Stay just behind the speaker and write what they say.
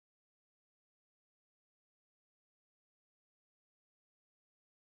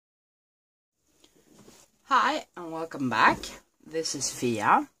Hi and welcome back. This is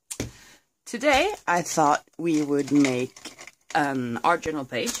Fia. Today I thought we would make an art journal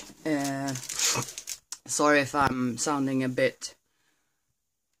page. Sorry if I'm sounding a bit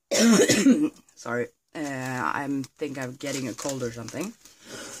sorry. I think I'm getting a cold or something.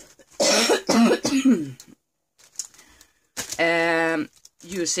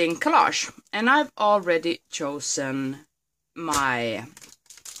 Using collage, and I've already chosen my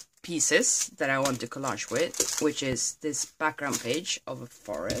pieces that I want to collage with, which is this background page of a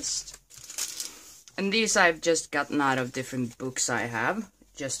forest, and these I've just gotten out of different books I have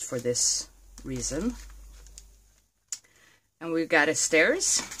just for this reason. And we got a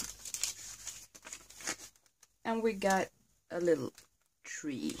stairs, and we got a little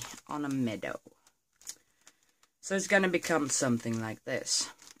tree on a meadow. So it's gonna become something like this.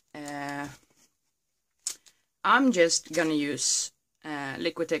 I'm just gonna use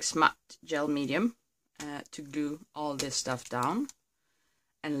Liquitex matte gel medium to glue all this stuff down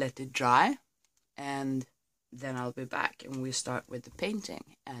and let it dry, and then I'll be back and we start with the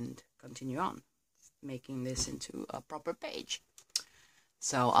painting and continue on making this into a proper page.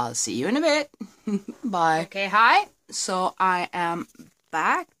 So I'll see you in a bit. Bye. Okay, hi. So I am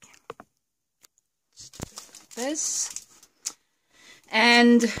back. This,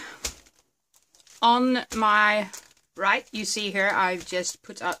 and on my right you see here I've just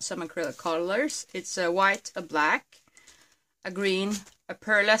put out some acrylic colors. It's a white, a black, a green, a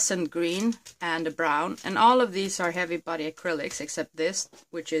pearlescent green, and a brown, and all of these are heavy body acrylics except this,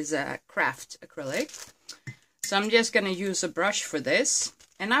 which is a craft acrylic. So I'm just gonna use a brush for this,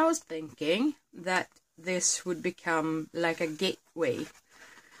 and I was thinking that this would become like a gateway,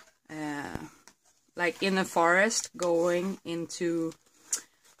 like in a forest going into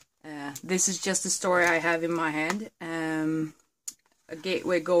this is just a story I have in my head, a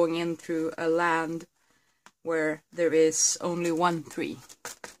gateway going into a land where there is only one tree.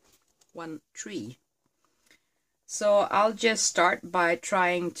 So I'll just start by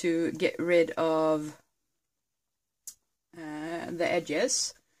trying to get rid of the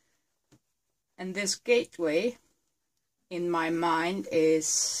edges, and this gateway in my mind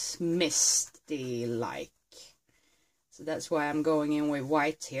is misty like. So that's why I'm going in with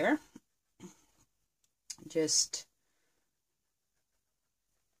white here. Just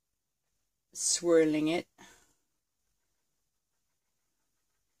swirling it.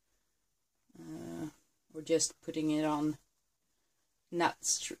 Or just putting it on not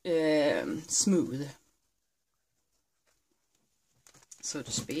smooth, so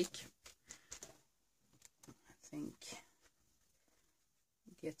to speak. I think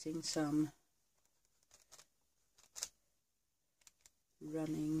getting some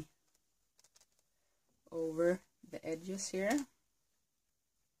running over the edges here.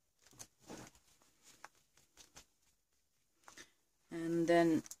 And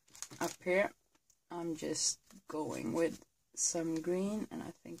then up here I'm just going with some green, and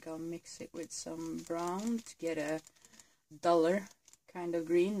I think I'll mix it with some brown to get a duller kind of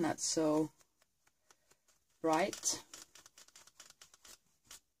green, not so bright.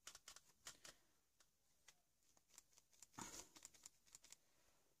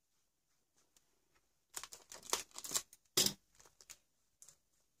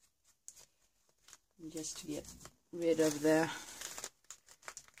 Just to get rid of the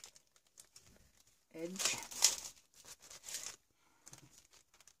edge.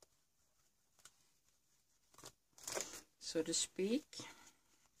 So to speak.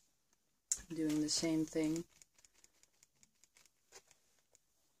 Doing the same thing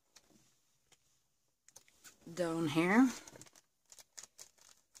down here.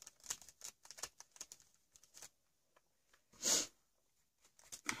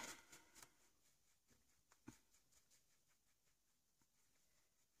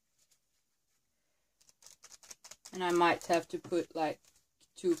 And I might have to put like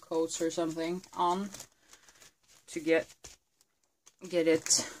 2 coats or something on to get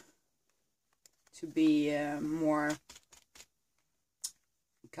it to be more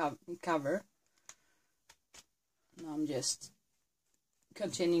cover. Now I'm just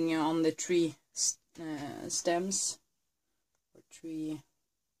continuing on the tree stems, or tree,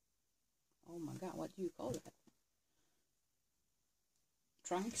 oh my god, what do you call that?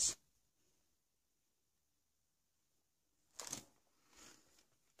 Trunks.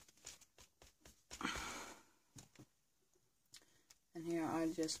 And here I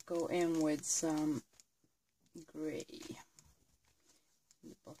just go in with some gray in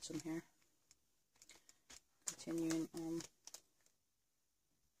the bottom here. Continuing on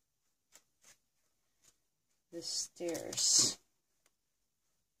the stairs.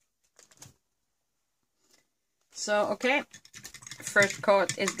 So, okay, first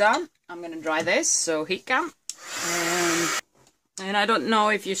coat is done. I'm gonna dry this, so heat gun. And I don't know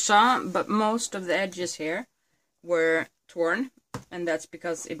if you saw, but most of the edges here were torn, and that's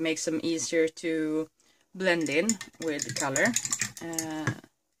because it makes them easier to blend in with the color.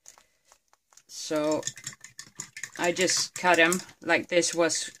 So I just cut them, like this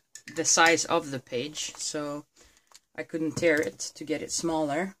was the size of the page, so I couldn't tear it to get it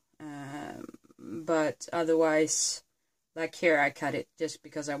smaller. But otherwise, like here, I cut it just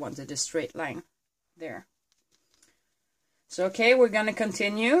because I wanted a straight line there. So okay, we're gonna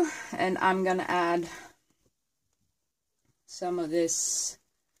continue, and I'm gonna add some of this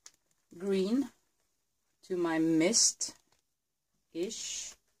green to my mist-ish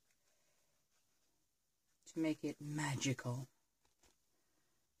to make it magical.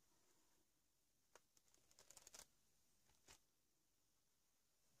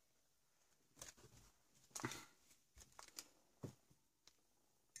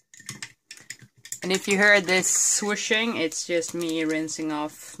 And if you heard this swooshing, it's just me rinsing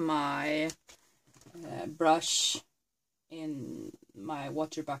off my brush in my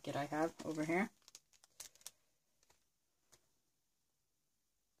water bucket I have over here.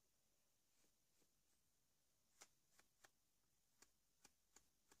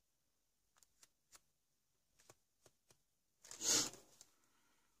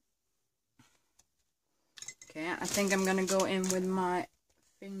 Okay, I think I'm gonna go in with my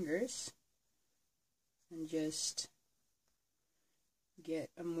fingers and just get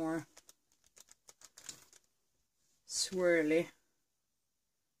a more swirly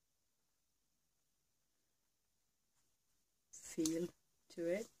feel to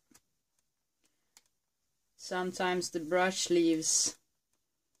it. Sometimes the brush leaves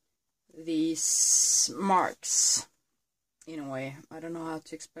these marks in a way. I don't know how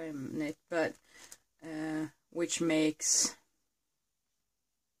to explain it, but which makes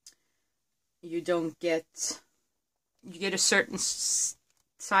you get a certain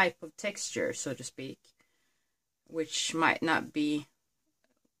type of texture, so to speak, which might not be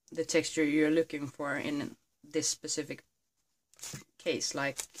the texture you're looking for in this specific case.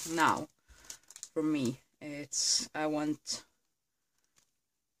 Like now, for me, I want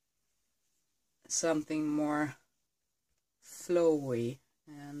something more flowy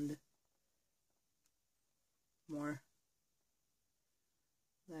and more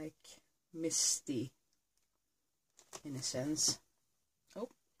like misty in a sense. Oh,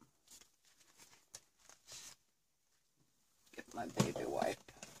 get my baby wipe.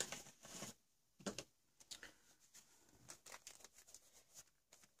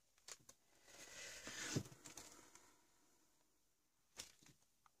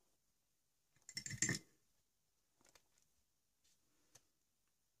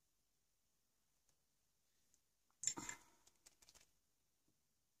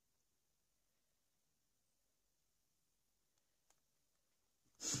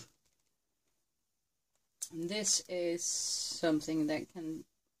 This is something that can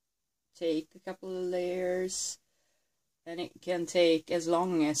take a couple of layers, and it can take as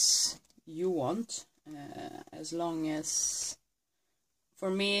long as you want. As long as, for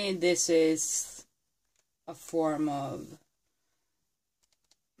me, this is a form of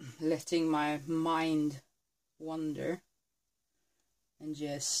letting my mind wander and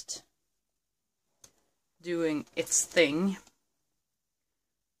just doing its thing.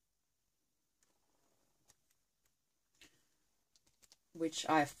 Which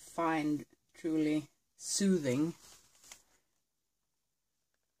I find truly soothing.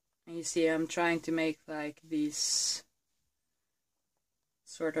 And you see, I'm trying to make like these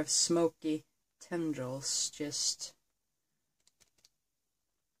sort of smoky tendrils just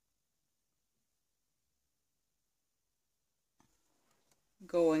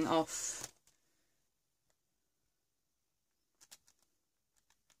going off.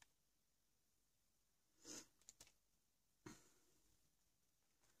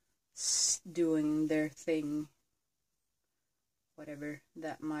 Doing their thing, whatever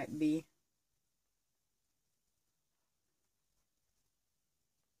that might be.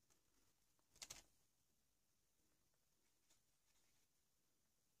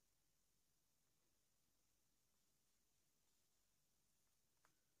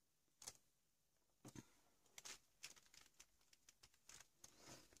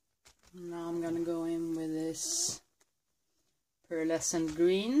 Now I'm gonna go in with this pearlescent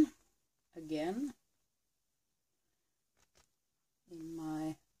green again in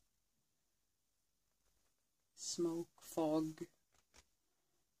my smoke fog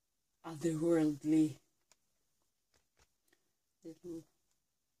otherworldly little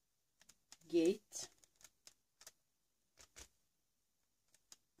gate.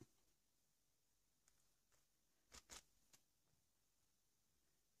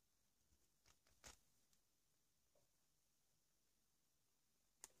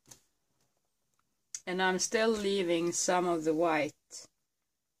 and I'm still leaving some of the white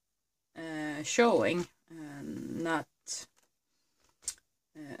showing, not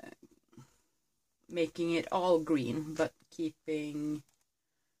making it all green, but keeping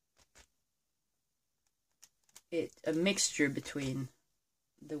it a mixture between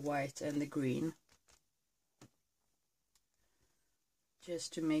the white and the green,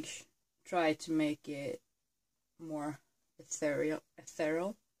 just to try to make it more ethereal.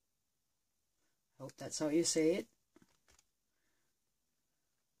 I hope that's how you say it.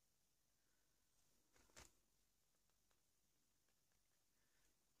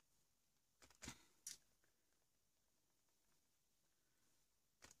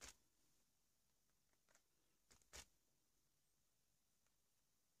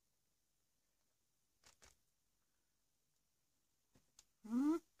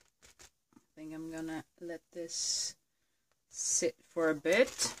 I think I'm gonna let this sit for a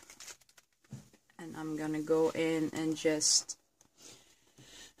bit, and I'm gonna go in and just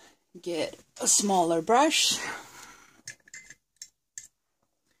get a smaller brush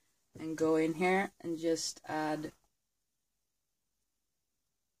and go in here and just add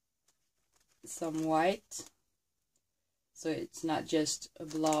some white, so it's not just a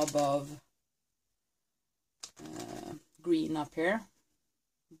blob of green up here,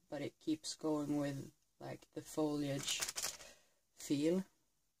 but it keeps going with like the foliage feel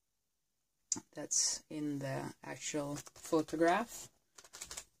that's in the actual photograph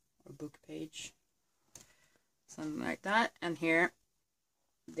or book page, something like that. And here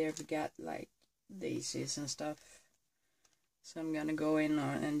they've got like daisies and stuff, so I'm gonna go in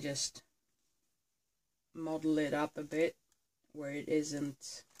and just model it up a bit where it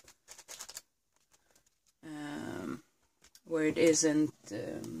isn't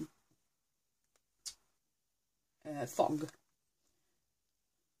fog.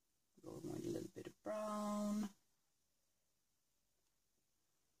 Go with a little bit of brown.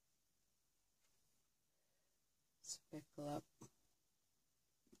 Speckle up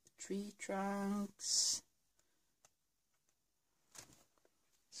the tree trunks.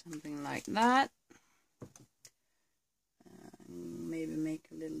 Something like that. Maybe make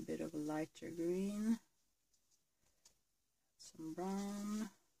a little bit of a lighter green. Some brown.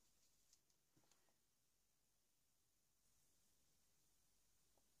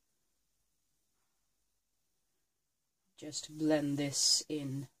 Just to blend this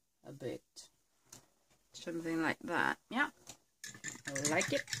in a bit. Something like that. Yeah, I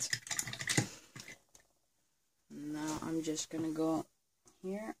like it. Now I'm just gonna go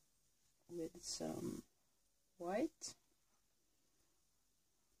here with some white.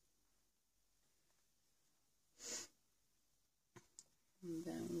 And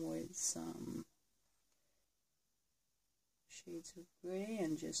then with some shades of gray,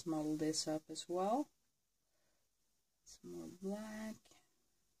 and just model this up as well. Some more black.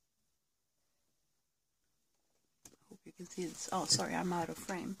 Hope you can see this. Oh, sorry, I'm out of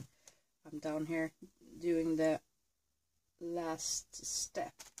frame. I'm down here doing the last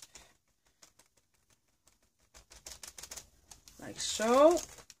step. Like so.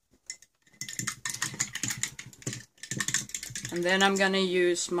 And then I'm gonna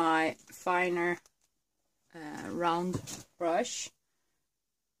use my finer round brush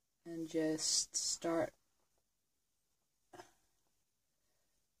and just start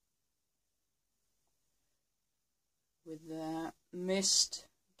with the mist,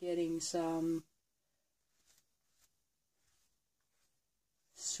 getting some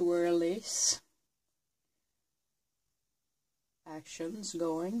swirlies actions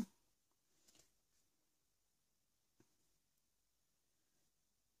going.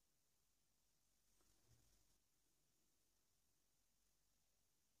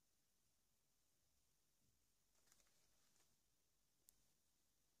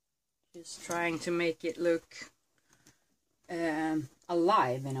 Just trying to make it look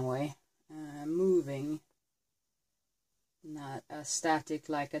alive in a way, moving, not as static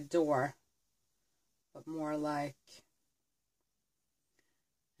like a door, but more like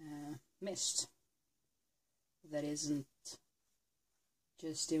mist that isn't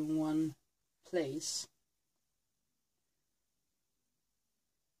just in one place.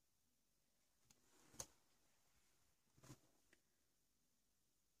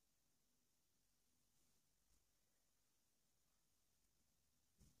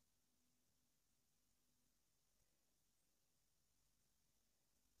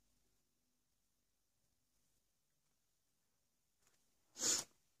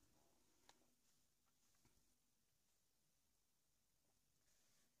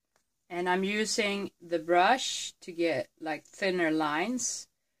 And I'm using the brush to get like thinner lines,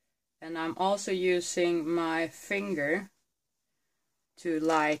 And I'm also using my finger to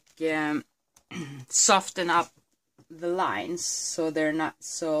like soften up the lines so they're not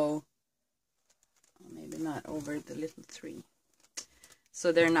so, maybe not over the little tree,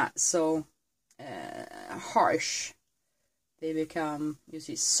 so they're not so harsh. They become, you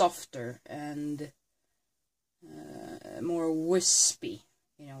see, softer and more wispy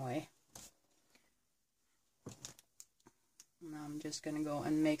in a way. Now I'm just gonna go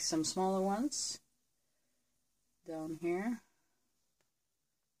and make some smaller ones down here.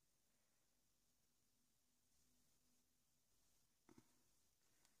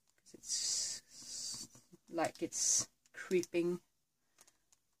 It's like it's creeping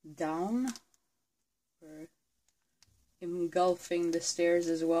down, or engulfing the stairs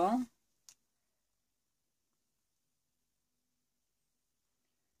as well.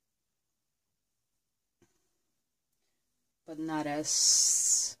 But not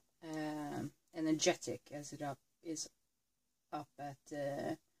as energetic as it is up at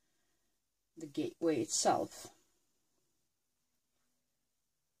the gateway itself.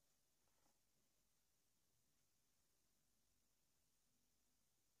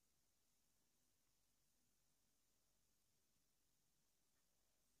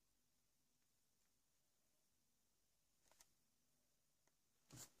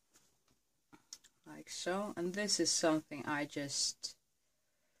 Like so. And this is something I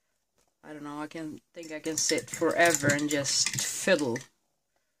don't know, I think I can sit forever and just fiddle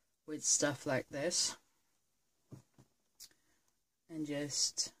with stuff like this. And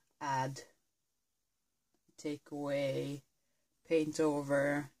just add, take away, paint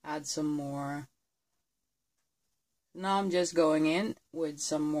over, add some more. Now I'm just going in with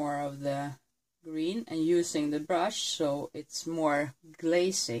some more of the green and using the brush so it's more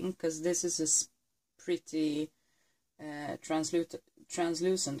glazing, because this is a pretty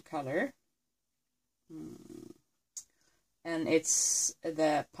translucent color, and it's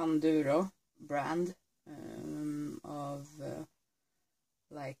the Panduro brand of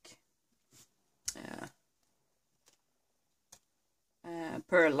like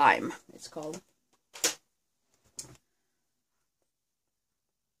Pearl Lime, it's called.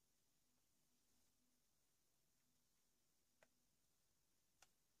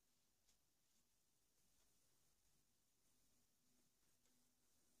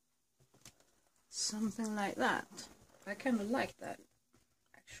 Something like that. I kind of like that,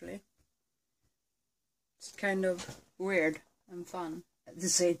 actually. It's kind of weird and fun at the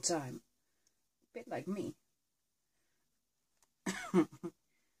same time. A bit like me.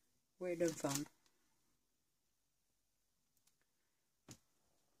 Weird and fun.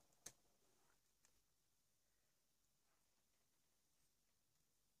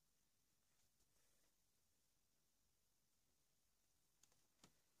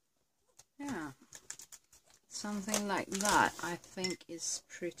 Yeah, something like that I think is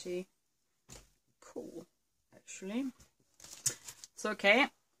pretty cool, actually. It's okay.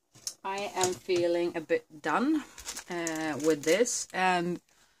 I am feeling a bit done with this.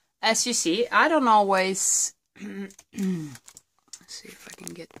 As you see, I don't always let's see if I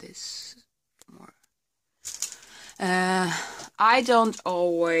can get this more. I don't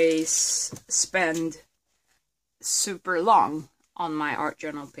always spend super long on my art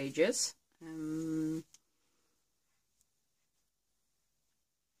journal pages.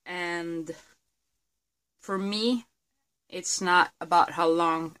 And for me, it's not about how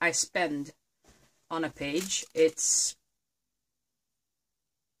long I spend on a page. It's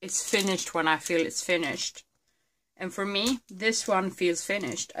finished when I feel it's finished. And for me, this one feels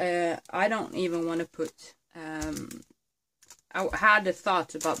finished. I don't even want to put... I had a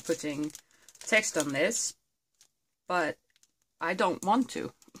thought about putting text on this, but I don't want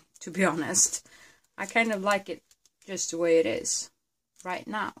to be honest. I kind of like it just the way it is right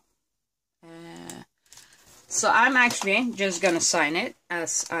now. So I'm actually just gonna sign it,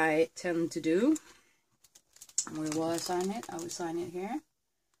 as I tend to do. Where will I sign it? I will sign it here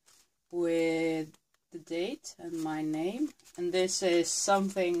with the date and my name. And this is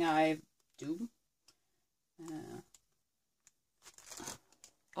something I do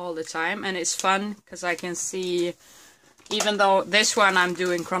all the time, and it's fun because I can see, even though this one I'm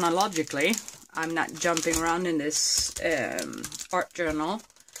doing chronologically, I'm not jumping around in this art journal,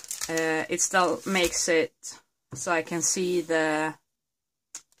 it still makes it so I can see the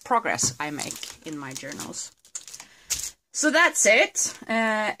progress I make in my journals. So that's it.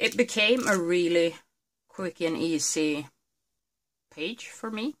 It became a really quick and easy page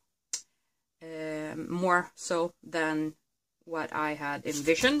for me, more so than what I had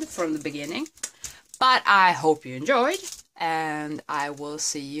envisioned from the beginning. But I hope you enjoyed, and I will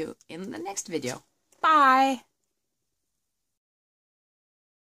see you in the next video. Bye!